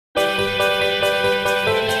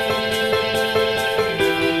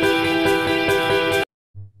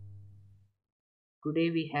today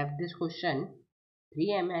we have this question: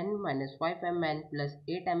 3mn minus 5mn plus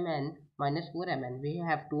 8mn minus 4mn. We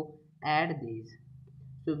have to add these.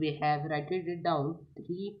 So we have written it down: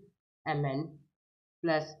 3mn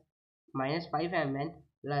plus minus 5mn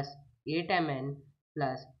plus 8mn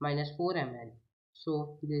plus minus 4mn.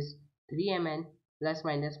 So this 3mn plus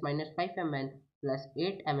minus 5mn plus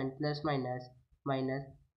 8mn plus minus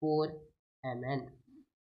 4mn.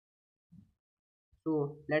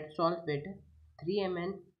 So let's solve it.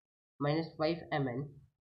 3mn minus 5mn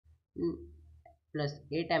plus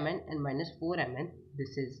 8mn and minus 4mn.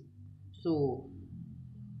 This is, so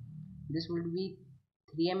this would be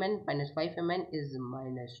 3mn minus 5mn is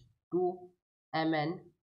minus 2mn.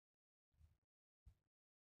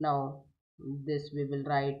 Now this we will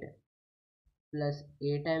write plus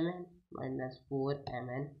 8mn minus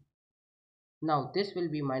 4mn. Now this will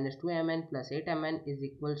be minus 2mn plus 8mn is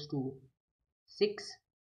equals to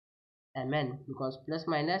 6mn, because plus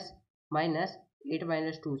minus 8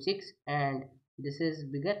 minus 2 6, and this is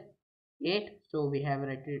bigger 8, so we have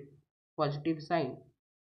written positive sign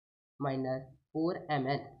minus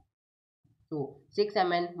 4mn. So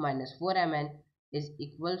 6mn minus 4mn is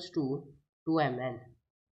equals to 2mn.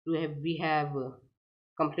 So we have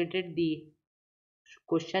completed the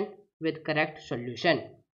question with correct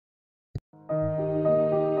solution.